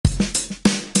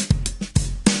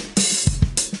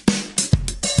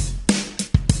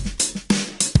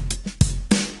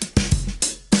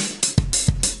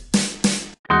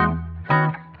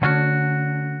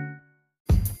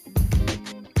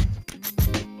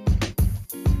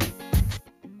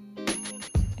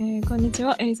こんにち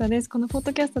は、エリサです。このポッ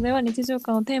ドキャストでは日常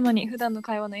感をテーマに普段の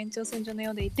会話の延長線上の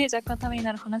ようでいて若干ために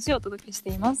なる話をお届けし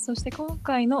ています。そして今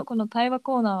回のこの対話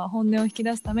コーナーは本音を引き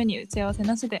出すために打ち合わせ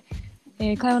なしで、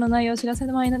会話の内容を知らせ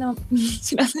ないままぶ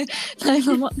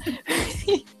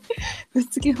っ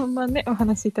つけ本番でお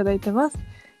話しいただいてます。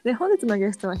で、本日の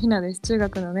ゲストはひなです。中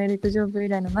学のね、陸上部以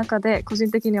来の中で個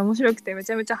人的に面白くてめ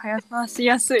ちゃめちゃ話し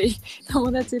やすい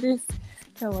友達です。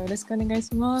今日もよろしくお願い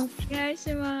します。お願い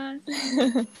します。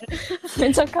め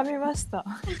っちゃ噛みました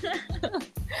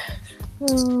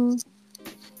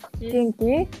元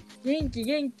気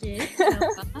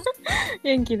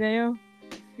元気だよ。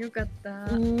よかった。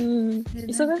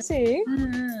忙し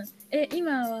い？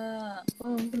今は、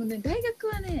でもね、大学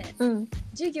はね、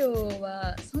授業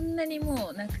はそんなに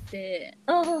もうなくて、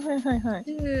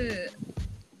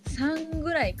13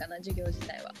ぐらいかな、授業自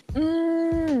体は。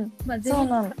まあ全部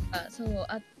そう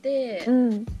あって、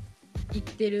行っ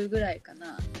てるぐらいか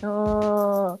な。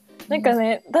なんか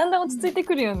ね、だんだん落ち着いて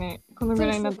くるよね、このぐ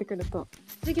らいになってくると。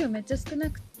授業めっちゃ少な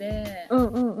くて、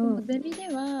ゼミ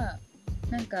では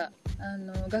なんか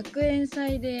学園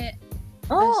祭で出し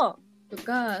たと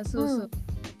か、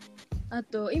あ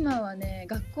と今はね、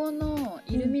学校の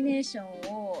イルミネーション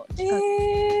を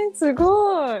す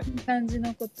ごい感じ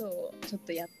のことをちょっ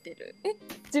とやってる。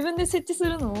自分で設置す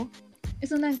るの？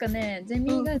そう、なんかね、ゼ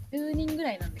ミが10人ぐ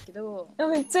らいなんだけど、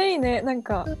めっちゃいいね。なん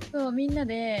かそうみんな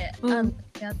で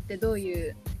やってどうい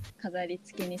う飾り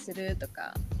付けにすると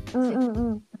か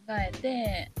考え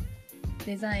て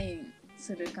デザイン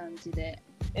する感じで。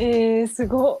す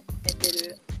ごっ。やって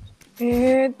る。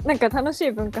なんか楽し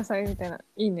い文化祭みたいな。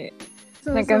いいね。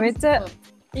なんかめっちゃ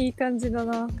いい感じだ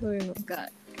な、そういうの。なんか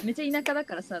めっちゃ田舎だ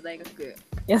からさ、大学。い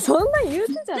や、そんな言う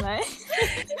てじゃない田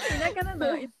舎なの、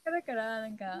田舎だから、な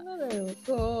んか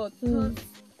こう、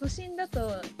都心だ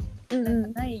とな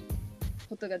んかない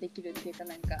ことができるっていうか、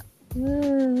なんか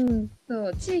そ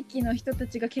う地域の人た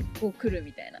ちが結構来る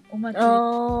みたいなお祭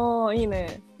り。いい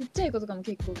ね。ちっちゃい子とかも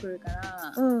結構来るか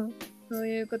ら、そう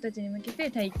いう子たちに向け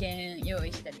て体験用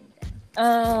意したりみたいな。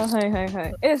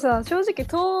さ、正直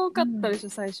遠かったでしょ、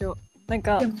最初。なん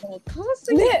かでも遠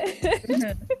すぎて、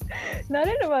慣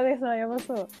れるまでさ、やば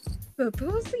そう。そう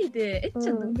遠すぎて、ち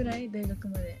ゃんどんぐらい、大学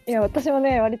まで？いや、私も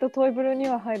ね、割と遠い部類に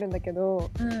は入るんだけど、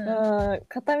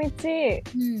片道1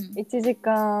時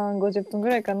間50分ぐ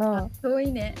らいかな。遠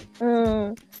いね。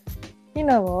ひ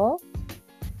なは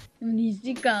2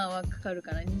時間はかかる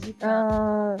から、2時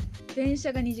間。電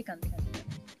車が2時間って感じだね。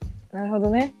なるほど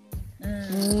ね。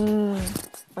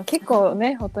結構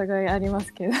ね、お互いありま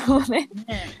すけどね。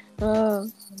本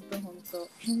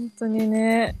当に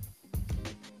ね。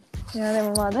いや、で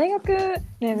もまあ大学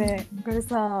ね、これ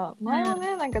さ、前も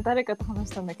ね、なんか誰かと話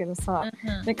したんだけどさ、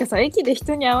なんかさ、駅で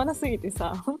人に会わなすぎて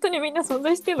さ、本当にみんな存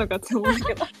在してんのかって思うんだ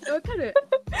けど。わかる。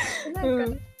な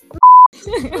んか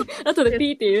後で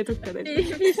ピーって入れとくからね。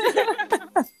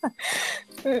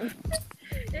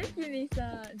駅に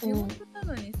さ、地元な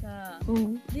のにさ、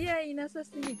出会いなさ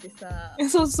すぎてさ、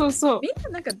そうみんな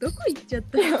なんかどこ行っちゃっ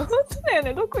たの？本当だよ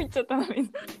ね、どこ行っちゃったのみん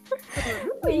な。ど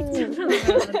こ行っちゃったのかなっ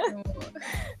て思う。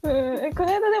この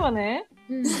間でもね、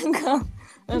なんか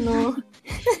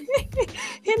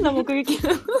変な目撃の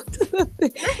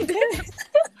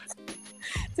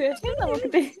変な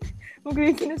目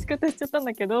撃の仕方しちゃったん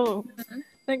だけど、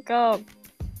なんか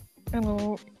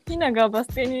ひながバ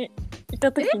ス停にい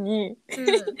た時に、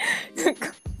なん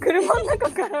か車の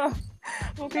中から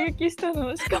目撃した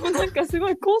の。しかもなんかすご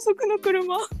い高速の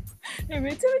車めちゃ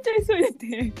めちゃ急いで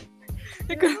て、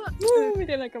だからみ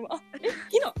たいな、なんかもう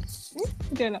ひな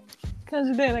みたいな感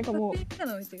じで、なんかもう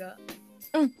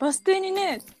バス停に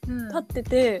ね立って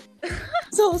て、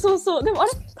そうでもあ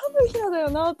れ多分ひなだ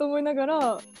よなと思いなが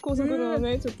ら、高速の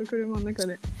ねちょっと車の中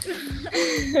で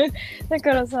だ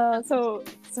からさ、そ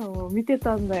う見て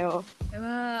たんだよ。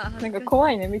なんか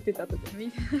怖いね、見てたとか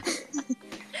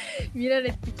見ら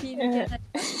れて聞いてない。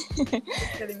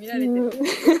見られてる。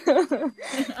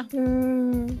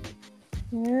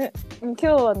今日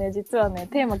はね、実はね、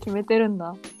テーマ決めてるん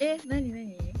だ。何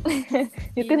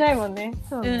言ってないもんね。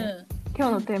そうね。今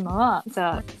日のテーマは、じ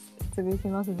ゃあ説明し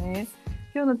ますね。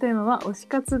今日のテーマは推し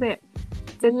活で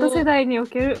Z 世代にお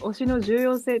ける推しの重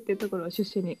要性っていうところを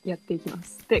趣旨にやっていきま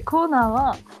す。で、コーナー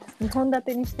は2本立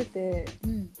てにしてて、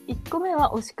1個目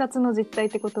は推し活の実態っ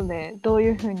てことで、どう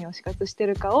いう風に推し活して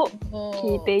るかを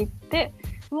聞いていって、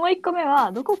もう1個目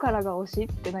はどこからが推し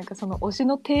って、なんかその推し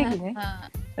の定義ね、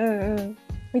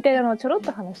みたいなのをちょろっ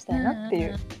と話したいなってい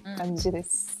う感じで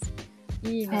す。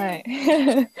いいね。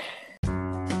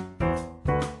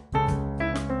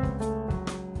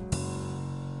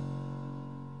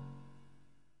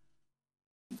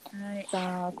はい。じ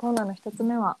ゃあコーナーの一つ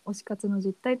目は推し活の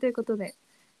実態ということで、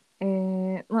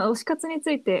推し活に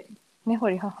ついて根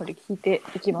掘り葉掘り聞いて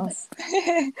いきます。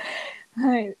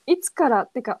はい。いつからっ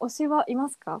てか推しはいま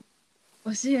すか？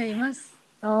推しはいます。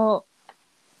お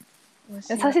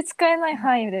差推しは。し支えない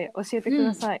範囲で教えてく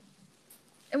ださい。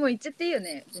もう言っちゃっていいよ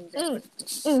ね、全然。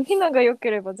ひなが良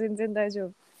ければ全然大丈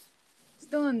夫。ス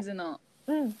トーンズの、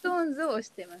ストーンズを推し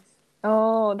てます。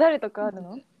誰とかある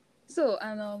の？そう、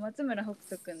松村北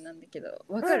斗くんなんだけど、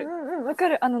わかる？わか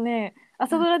る。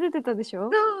朝ドラ出てたでしょ？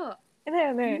そう。だ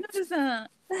よね。みのるさん。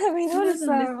みのる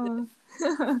さん。そ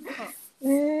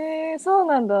うそう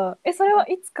なんだ。それは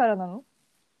いつからなの？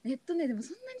でもそんなに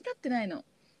経ってないの。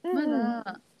ま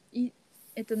だ、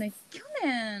去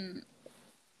年、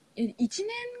1年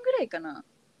ぐらいかな。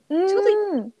ちょうど1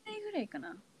年ぐらいか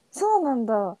な。そうなん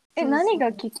だ。そう何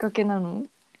がきっかけなの？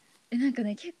なんか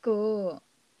ね、結構、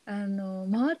回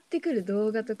ってくる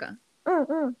動画とか、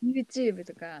YouTube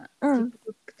とか、TikTok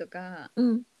とか、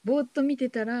ぼーっと見て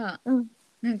たら、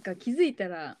なんか気づいた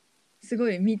ら、すご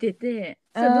い見てて、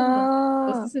それどんど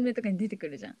んおすすめとかに出てく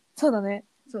るじゃん。そうだね。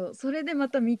そう、それでま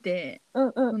た見て、ど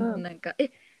んどんなんか、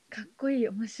かっこいい、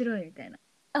面白いみたいな。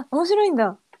面白いん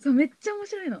だ。そう、めっちゃ面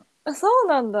白いの。そう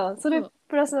なんだ。それそう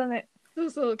プラスだね。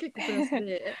そう、結構プラス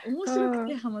で、面白く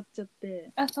てハマっちゃっ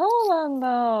て。そうなんそ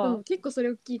だ。う、結構そ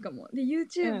れ大きいかも。で、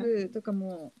YouTube とか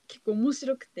も結構面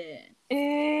白くて。そ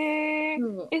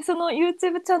う。その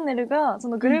YouTube チャンネルがそ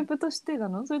のグループとしてな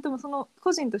の？それともその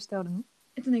個人としてあるの？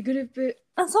グループ。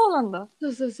そうなんだ。そ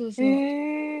う。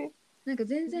なんか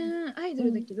全然アイド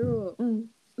ルだけど、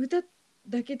歌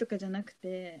だけとかじゃなく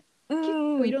て、結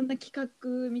構いろんな企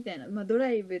画みたいな、ド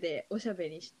ライブでおしゃべ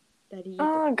りしたりと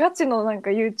か。ガチのなん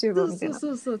か YouTuber みたいな。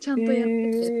そう、ちゃんとやっ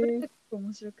てて、それが結構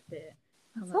面白くて。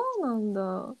そうなん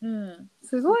だ。うん。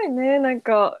すごいね。なん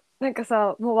か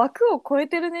さ、もう枠を超え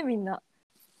てるね、みんな。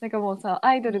なんかもうさ、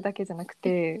アイドルだけじゃなく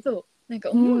て。そう、なんか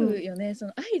思うよね、そ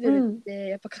のアイドルって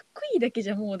やっぱかっこいいだけじ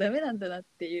ゃもうダメなんだなっ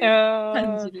ていう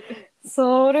感じる。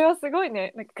それはすごい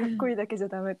ね。なんかかっこいいだけじゃ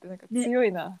ダメってなんか強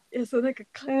いな。そう、なんか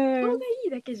顔がいい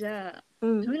だけじゃダ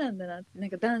メなんだなって、なん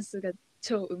かダンスが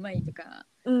超うまいとか、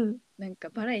なんか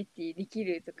バラエティでき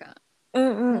るとかじ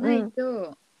ゃない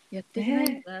とやっていけない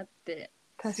んだなって、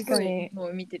確かにも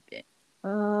う見てて。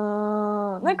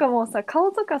なんかもうさ、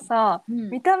顔とかさ、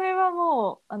見た目は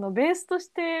もうベースと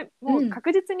してもう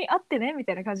確実にあってね、み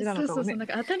たいな感じなのかもね。そう、なん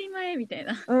か当たり前みたい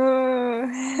な。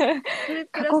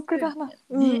過酷だな。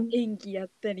演技やっ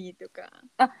たりとか。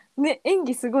演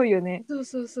技すごいよね。そ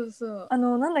う。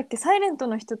なんだっけ、サイレント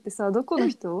の人ってさ、どこの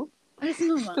人？あれ、ス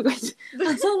ノーマ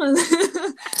ン。そうなんだ。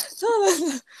そうなんだ。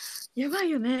やばい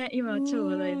よね、今超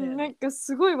話題だよね。なんか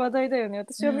すごい話題だよね。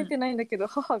私は見てないんだけど、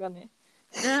母が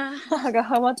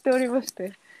ハマっておりまし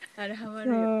て。あれハマ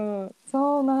るよ。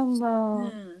そうなん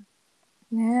だ。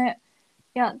ね。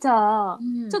いや、じゃあ、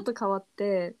ちょっと変わっ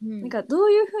て、なんかど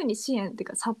ういうふうに支援っていう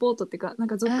かサポートっていうか、なん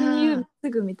か俗に言うす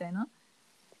ぐみたいな、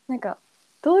なんか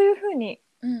どういうふうに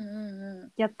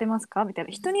やってますかみたい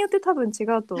な。人によって多分違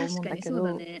うと思うんだけど。そう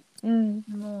だね。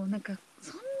もうなんか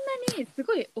そんなにす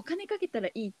ごいお金かけたら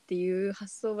いいっていう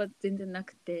発想は全然な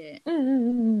くて、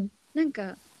なん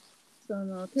かそ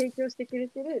の提供してくれ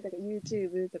てるだから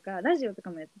YouTube とかラジオと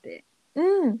かもやってて、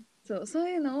そう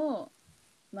いうのを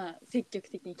積極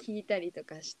的に聞いたりと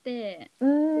かして、と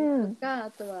か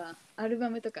あとはアルバ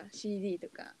ムとか CD と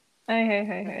か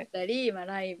買ったり、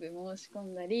ライブ申し込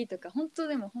んだりとか、本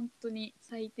当に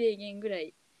最低限ぐら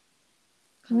い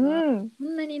かな。そ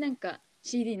んなになんか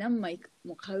CD 何枚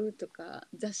も買うとか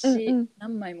雑誌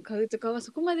何枚も買うとかは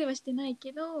そこまではしてない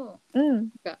けど、なん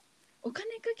かお金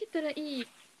かけたらいいっ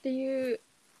ていう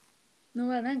の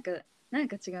はなんか違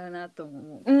うなと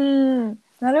思う。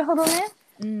なるほどね。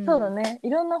そうだね。い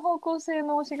ろんな方向性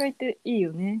の推しがいていい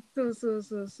よね。そう。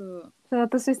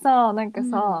私さ、なんか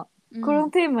さ、こ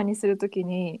のテーマにするとき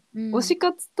に、推し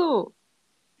活と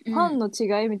ファンの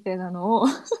違いみたいなのを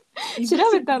調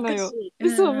べたのよ。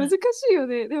そう、難しいよ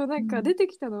ね。でもなんか出て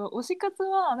きたのは、推し活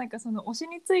はなんかその推し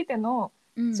についての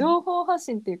情報発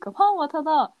信っていうか、ファンはた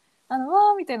だわ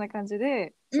ーみたいな感じ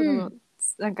で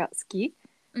なんか好き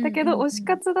だけど、推し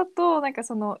活だとなんか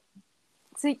その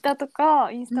ツイッターと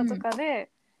かインスタとかで、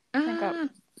なんか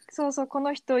そうこ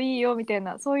の人いいよみたい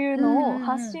な、そういうのを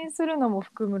発信するのも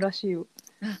含むらしいよ。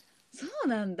そう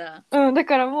なんだ。だ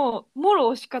からもうも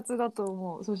ろ推し活だと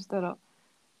思う。そしたら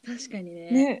確かに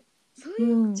ね。そう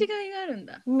いう違いがあるん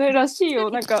だ。ね、らしい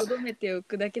よ。なんか留めてお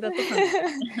くだけだと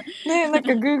ね、なん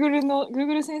か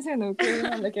Google 先生の受け売り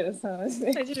なんだけどさ、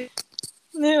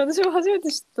ね、私も初め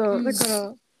て知った。だか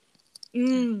ら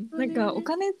なんかお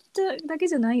金だけ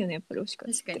じゃないよねやっぱり推し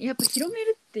活。確かにやっぱ広め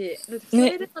るってだってそ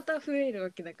れでまた増えるわ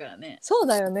けだからね。そう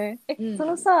だよね。そ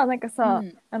のさなんかさ、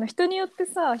人によって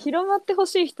さ広まってほ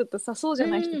しい人とさそうじゃ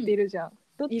ない人っているじゃん。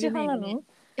どっち派なの？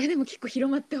でも結構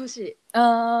広まってほしい。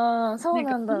ああそう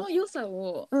なんだ。この良さ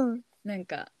をなん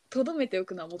かとどめてお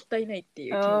くのはもったいないってい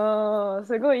う気持ち。ああ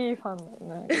すごいいいファン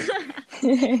だね。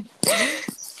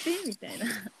みたいな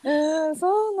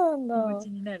そうなんだ。気持ち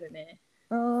になるね。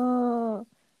ほ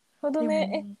ど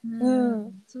ね。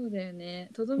そうだよね。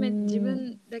自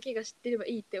分だけが知ってれば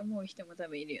いいって思う人も多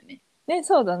分いるよね。ね、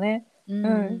そうだね。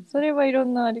それはいろ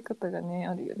んなあり方がね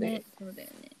あるよね。そうだよ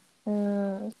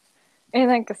ね。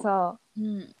なんかさ、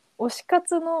推し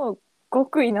活の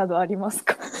極意などあります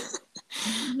か？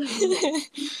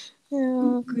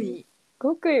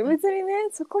極意別にね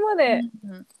そこまで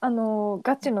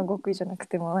ガチの極意じゃなく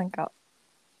てもなんか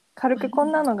軽くこ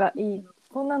んなのがいい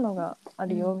こんなのがあ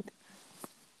るよみたい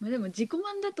な。でも自己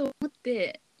満だと思っ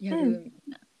てやるみた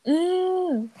い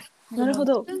な。なるほ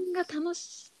ど。自分が自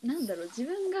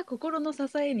分が心の支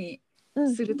えに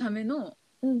するための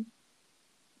も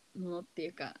のってい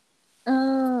うか、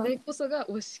それこそが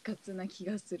推し活な気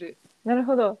がする。なる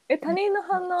ほど。他人の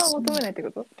反応は求めないって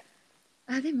こと？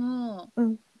でも、な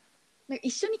んか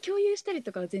一緒に共有したり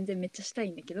とかは全然めっちゃした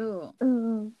いんだけど、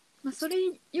それ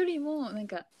よりもなん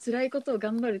か辛いことを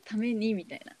頑張るためにみ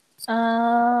たい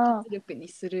な活力に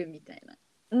するみたいな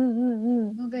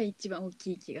のが一番大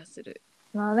きい気がする。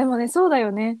まあでもねそうだ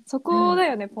よね。そこだ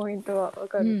よね、ポイントは。わ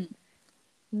かる。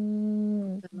だ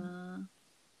な。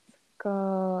そっ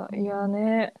か。いや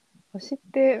ね推しっ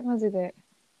てマジで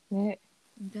ね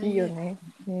いいよね。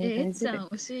大事で。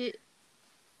推し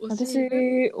私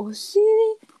推し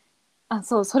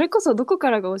そうそれこそどこ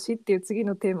からが推しっていう次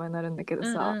のテーマになるんだけど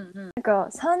さ、なんか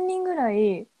3人ぐら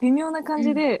い微妙な感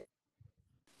じで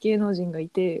芸能人がい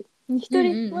て、1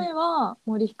人目は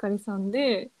森ひかりさん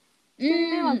で、1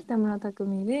人目は北村匠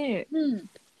海で、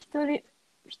1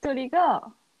人が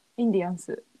インディアン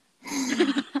ス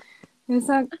で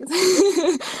さ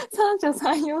三者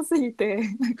三様すぎて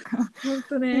なんか本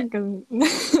当ね。なんかでもめっ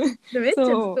ちゃずっ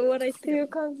とお笑いっていう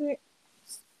感じ。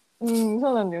そう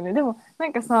なんだよね。でもな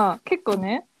んかさ結構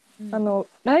ね、ラ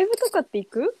イブとかって行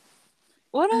く？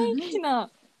お笑い好きな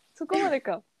そこまで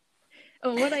か。お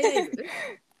笑いライブ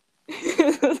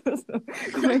そ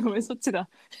うごめんそっちだ。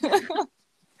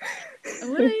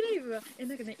お笑いライブは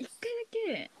なんかね一回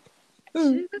だけ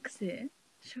中学生、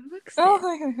小学生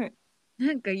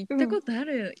なんか行ったことあ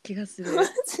る気がする。マ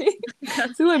ジ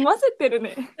すごい混ぜてる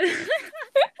ね。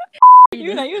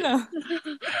言うな。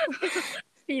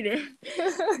いいね。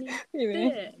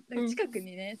で近く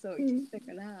にねそう来てた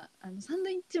からサンド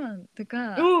イッチマンと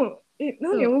か。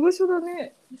何大御所だ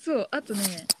ね。そうあと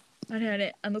ねあ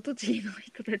れ栃木の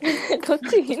人たち。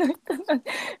栃木の人たち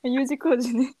U 字工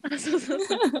事ね。そう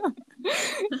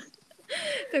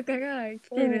とかが来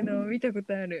てるのを見たこ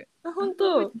とある。本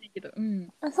当？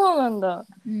そうなんだ。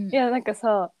いやなんか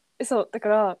さそうだか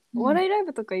らお笑いライ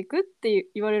ブとか行くって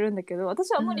言われるんだけど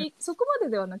私はあんまりそこま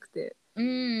でではなくて、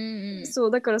そ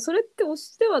うだからそれって推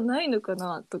しではないのか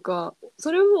なとか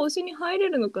それを推しに入れ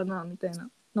るのかなみたい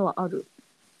なのはある。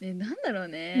なんだろう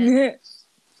ね。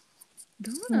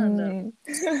どうなんだろ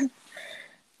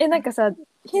う。なんかさ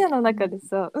ひなの中で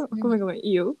さごめんい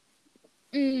いよ。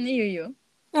いいよ。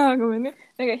ごめんね。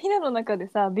なんかひなの中で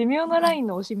さ微妙なライン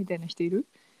の推しみたいな人いる？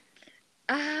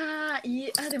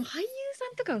でも俳優さ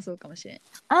んとかはそうかもしれん。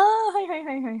はい。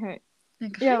な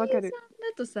んか俳優さんだ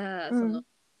とさ、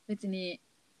別に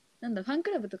ファン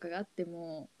クラブとかがあって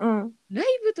も、ライ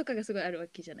ブとかがすごいあるわ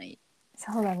けじゃない。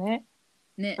そうだね。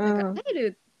なんか入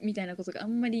るみたいなことがあ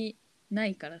んまりな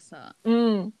いからさ。な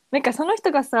んかその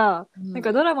人がさ、なん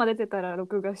かドラマ出てたら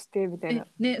録画してみたいな。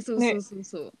そう。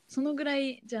そのぐら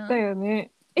いじゃん。だよ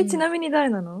ね。ちなみに誰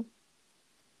なの？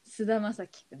菅田将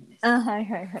暉くんです。はい。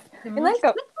でもなん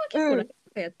か結構ライブと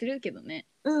かやってるけどね。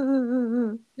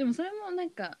でもそれもなん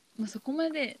か、そこま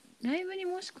でライブに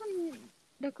申し込ん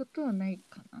だことはない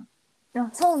かな。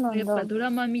そうなんだ。やっぱドラ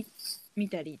マ見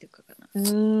たりとかかな。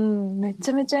めち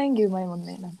ゃめちゃ演技うまいもん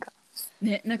ねなんか。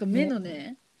なんか目の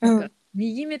ね、なんか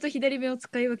右目と左目を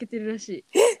使い分けてるらし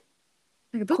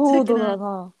い。なんかどっちだ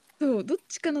な。そうどっ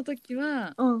ちかの時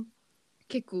は、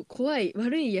結構怖い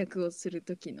悪い役をする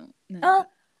時のなんか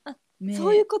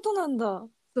そういうことなんだ。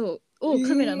そうを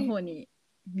カメラの方に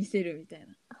見せるみたいな。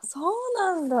そう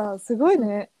なんだすごい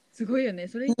ね。すごいよね。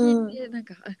それ聞いて、なん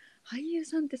か俳優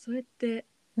さんってそうやって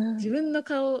自分の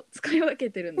顔を使い分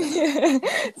けてるんだ。す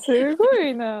ご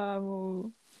いなも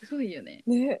う。すごいよね。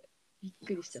びっ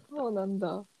くりしちゃった。そうなん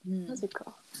だ。マジ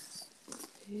か。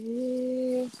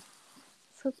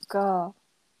そっか。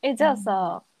じゃあ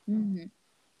さ、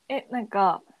なん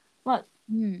かまあ、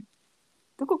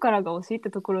どこからが推しって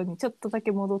ところにちょっとだ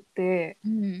け戻って、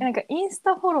なんかインス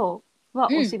タフォローは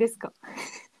推しですか？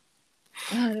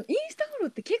でもインスタフォロー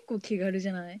って結構気軽じ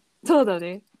ゃない？そうだ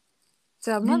ね。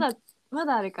じゃあま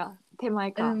だあれか、手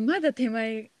前か。まだ手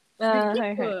前。なんか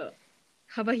結構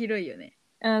幅広いよね。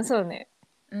そうね。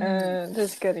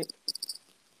確かに。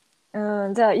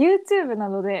じゃあ YouTube な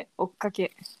どで追っか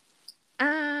け。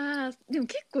でも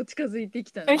結構近づいて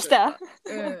きたね。来た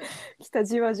来た、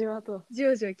じわじわと。じ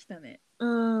わじわ来たね。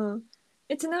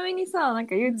ちなみにさ、なん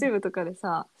か YouTube とかで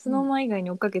さ、スノーマン以外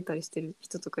に追っかけたりしてる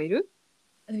人とかいる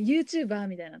？YouTuber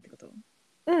みたいなってこと？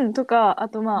とか、あ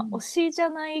と推しじゃ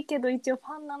ないけど一応フ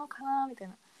ァンなのかなみたい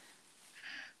な。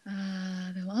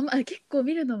でも結構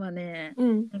見るのはね、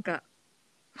なんか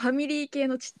ファミリー系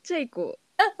のちっちゃい子、は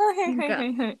いはいは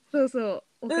いはい。そうそう、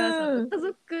お母さん、家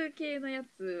族系のや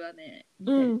つはね、見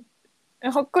た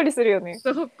り。ほっこりするよね。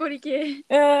そう、ほっこり系。めっ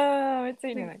ちゃ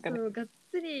いいね、なんかね。そう、がっ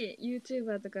つり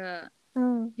YouTuber とか、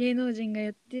芸能人が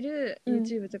やってる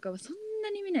YouTube とかはそん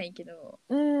なに見ないけど、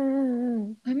フ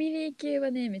ァミリー系は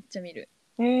ね、めっちゃ見る。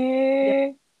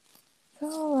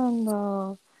そうなんだ。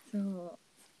そう。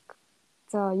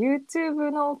じゃあ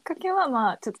YouTube の追っかけは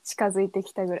まあちょっと近づいて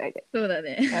きたぐらいで。そうだ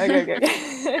ね。じゃ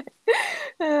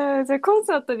あコン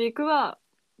サートに行くは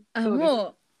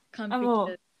もう完璧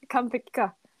だ。完璧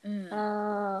か。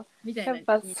みたいな。やっ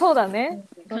ぱそうだね。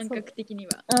感覚的に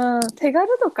は。手軽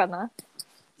度かな。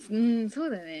そう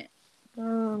だね。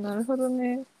なるほど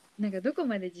ね。なんかどこ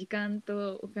まで時間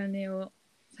とお金を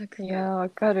割くか。いやわ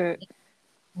かる。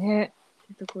ね。っ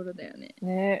てところだよね。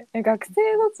ね。学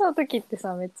生のさ時って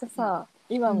さ、めっちゃさ、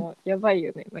今もやばい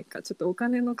よね。なんかちょっとお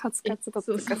金のカツカツとか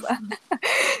さ。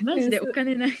マジでお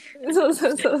金ない。そう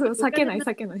避けない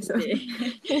人。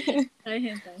大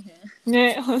変。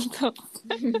ね、ほんと。だ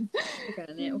か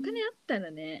らね、お金あったら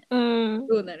ね、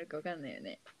どうなるかわかんないよ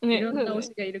ね。いろんな推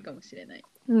しがいるかもしれない。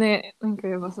ね、なんか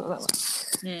やばそうだな。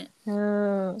ね。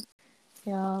い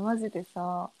やマジで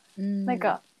さ、なん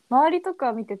か周りと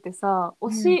か見ててさ、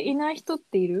推しいない人っ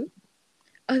ている？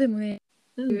でもね、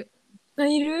い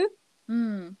る？な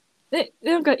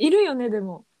んかいるよね、で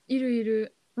も。い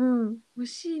る。推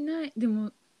しいない。で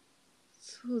も、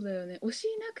そうだよね。推しい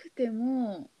なくて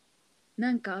も、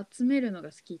なんか集めるの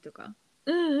が好きとか。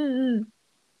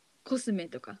コスメ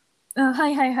とか。は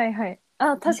い。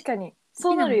確かに。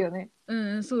そうなるよね。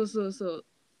そう。そ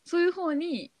ういう方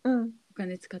にお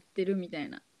金使ってるみたい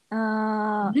な。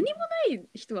何もない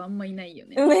人はあんまいないよ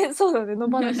ね。そうだね。野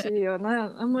放し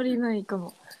はあんまりいないか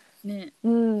も。ね。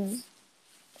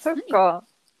そっか。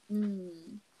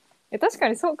確か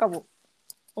にそうかも。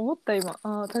思った今。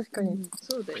確かに。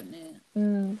そうだよね。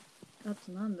あ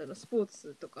となんだろう、スポー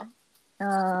ツとか。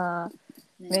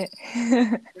ね。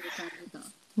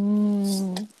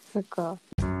そっか。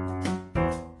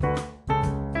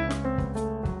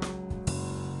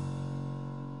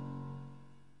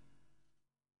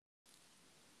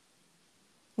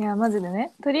いや、マジで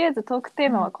ね。とりあえずトークテー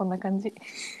マはこんな感じ。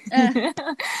ありが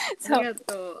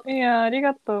とう。いや、あり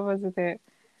がとう、マジで。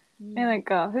なん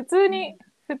か、普通に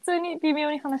微妙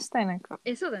に話したい、なんか。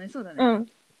そうだね。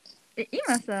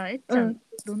今さ、ちゃん、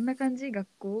どんな感じ？学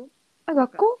校？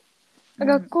学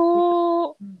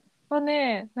校は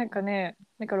ね、なんか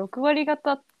6割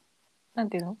方、なん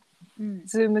ていうの？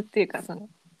ズームっていうか、そうな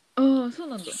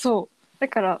んだ。そう。だ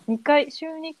から週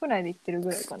2くらいで行ってるぐ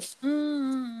らいかな。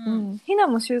ひな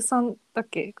も週3だっ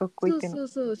け、学校行ってんの？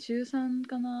そう、週3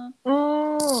かな。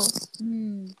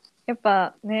やっ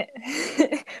ぱね、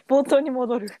冒頭に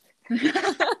戻る。近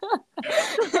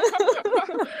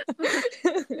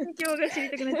況が知り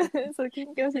たくなっちゃった。そう、近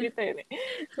況知りたいよね。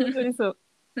本当にそう。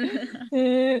そ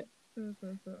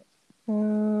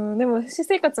う。でも私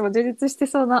生活も充実して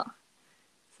そうな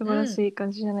素晴らしい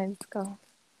感じじゃないですか。っ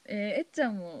ちゃ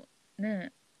んも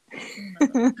ね。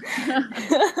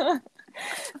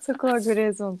そこはグレ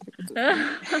ーゾーンってことで。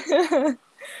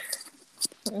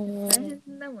大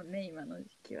変だもんね、今の時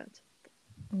期はちょ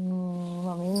っと。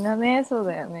まあみんなね、そう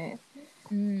だよね。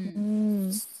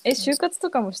就活と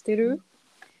かもしてる？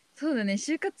そうだね、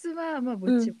就活はまあぼ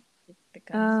ちぼちって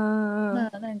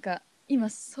感じ。なんか今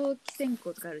早期選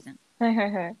考とかあるじゃん。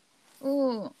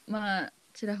まあ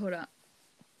ちらほら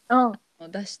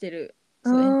出してる、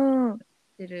し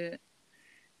てる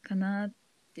かなっ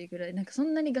ていうぐらい、なんかそ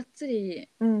んなにがっつり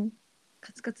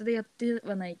カツカツでやって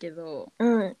はないけど。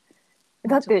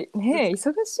だってね、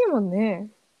忙しいもんね。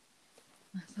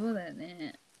そうだよ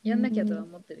ね。やんなきゃとは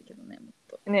思ってるけどね、もっ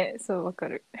と。ね、そう、わか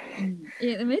る。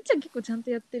でもめっちゃん結構ちゃん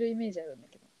とやってるイメージあるんだ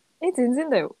けど。全然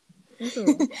だよ。嘘。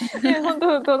ほんと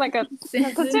ほんとなんか途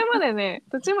中ま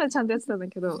でちゃんとやってたんだ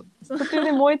けど、途中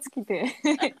で燃え尽きて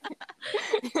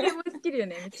でも好きだよ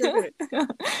ね、めっちゃわかる。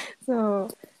そ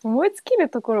う燃え尽きる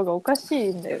ところがおかしい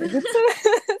んだよね。普通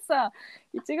さ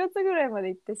1月ぐらいまで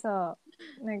行ってさ、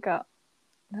なんか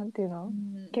なんていうの、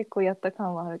結構やった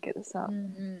感はあるけどさ、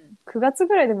9月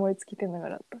ぐらいで燃え尽きてんだか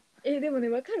らだった。でもね、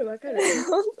わかるわかる。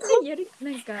やるな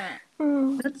んか、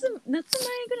夏前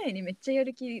ぐらいにめっちゃや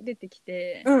る気出てき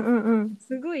て、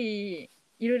すごい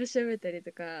いろいろ調べたり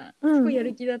とか、すごいや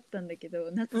る気だったんだけ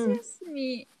ど、夏休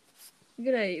み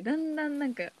ぐらいだんだんな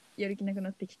んかやる気なく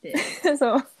なってきて。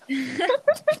そう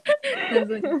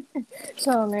謎に。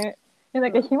そうね。な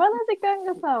んか暇な時間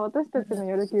がさ、私たちの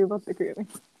やる気奪ってくよね。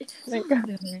なんか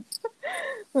だよね。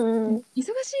忙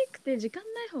しくて時間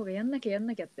ない方がやんなきゃっ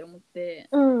て思って、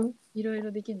いろい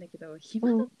ろできるんだけど、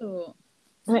暇だと、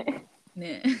ね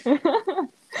動け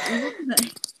な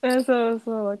い。そう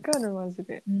そうわかるマジ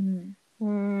で。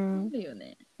なるよ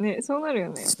ね。ね、そうなる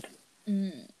よね。そ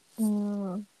う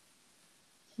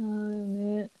よ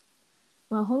ね。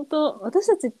まあ本当私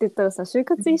たちって言ったらさ、就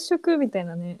活一色みたい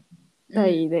なね、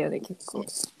代だよね、結構。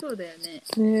そうだよね。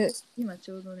ね、今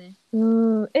ちょうどね。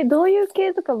どういう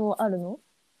系とかもあるの？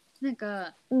なん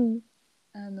か、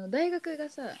大学が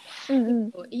さ、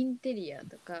結構インテリア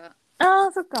とか、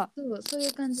そっか。そうい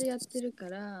う感じやってるか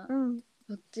ら、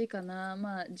そっちかな。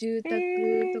まあ住宅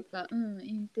とか、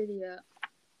インテリ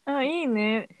ア。いい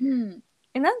ね。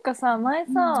なんかさ、前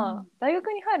さ、大学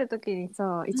に入る時に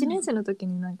さ、1年生の時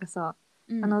になんかさ、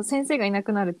先生がいな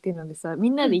くなるっていうのでさ、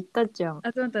みんなで行ったじゃん。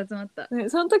集まった。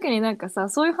その時になんかさ、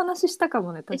そういう話したか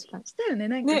もね、確かに。したよね、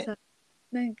なんかさ、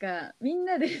なんかみん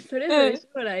なでそれぞれ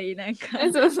将来なんか、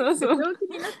そうそうそう。病気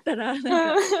になったらなん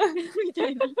かみた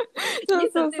いな。そう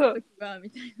そうそう。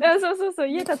みたいな。そう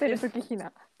家建てる時ひ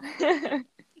な。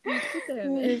言ってたよ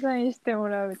ね。デザインしても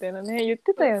らうみたいなね、言っ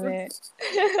てたよね。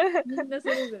みんなそ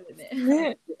れぞれ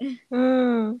ね。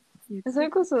それ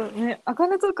こそね、あか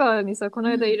ねとかにさ、この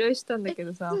間依頼したんだけ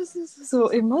どさ、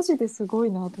マジですご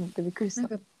いなと思ってびっくりした。なん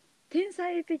か天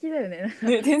才的だよね。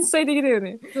天才的だよ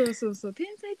ね。そう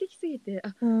天才的すぎて、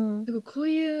こう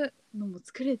いうのも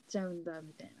作れちゃうんだ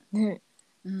みたいな。ね、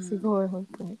すごい本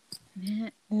当に。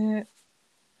ね、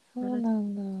そうな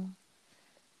んだ。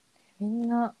み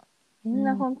ん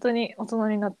な本当に大人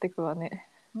になってくわね。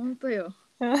本当よ。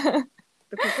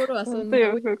心はそんな。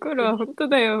心は本当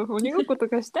だよ。鬼ごっこと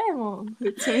かしたいもん。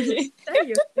普通に。したい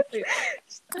よ。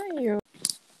したいよ。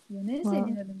4年生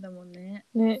になるんだもんね。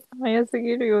ね、早す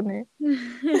ぎるよね。信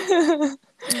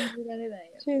じられない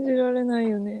よ。信じられない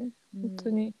よね。本当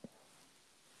に。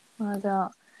まあじゃ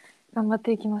あ頑張っ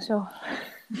ていきましょう。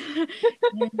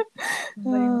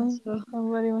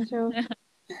頑張りましょう。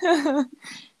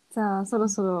じゃあそろ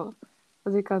そろお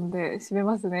時間で締め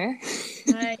ますね。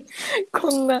はい。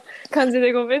こんな感じ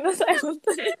でごめんなさい本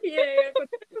当に。いやこっ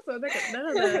ちこそなんかだ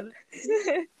らだら。本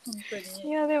当に。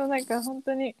いやでもなんか本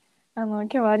当に今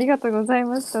日はありがとうござい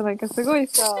ました。なんかすごい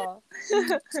さ、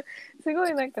すご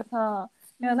いなんかさ、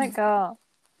いやなんか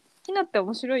ひなって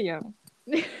面白いやん。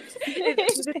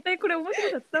絶対これ面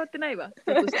白さ伝わってないわ。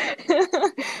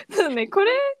そうね、こ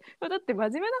れはだって真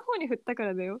面目な方に振ったか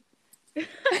らだよ。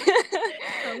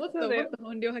もっと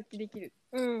本領発揮できる。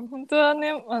本当は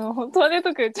ね、本当はね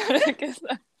とか言っちゃうんだけどさ。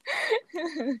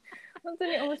本当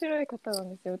に面白い方なん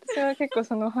ですよ。私は結構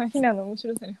そのひなの面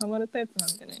白さにハマるタイプな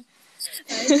んでね。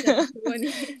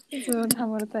そうハ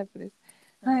マるタイプです。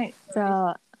はい、じゃ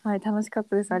あ楽しかっ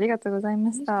たです。ありがとうござい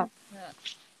ました。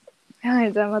は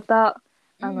い、じゃあまた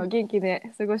元気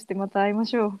で過ごしてまた会いま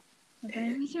しょう。また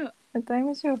会い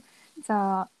ましょう。じ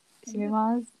ゃあ締め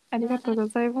ます。ありがとうご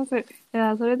ざいます。で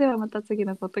はそれではまた次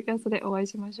のポッドキャストでお会い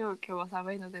しましょう。今日は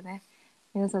寒いのでね、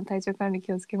皆さん体調管理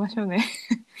気をつけましょうね。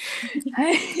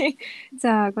はい。じ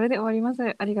ゃあこれで終わりま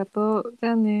す。ありがとう。じ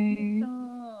ゃあね。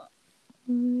は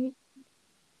い。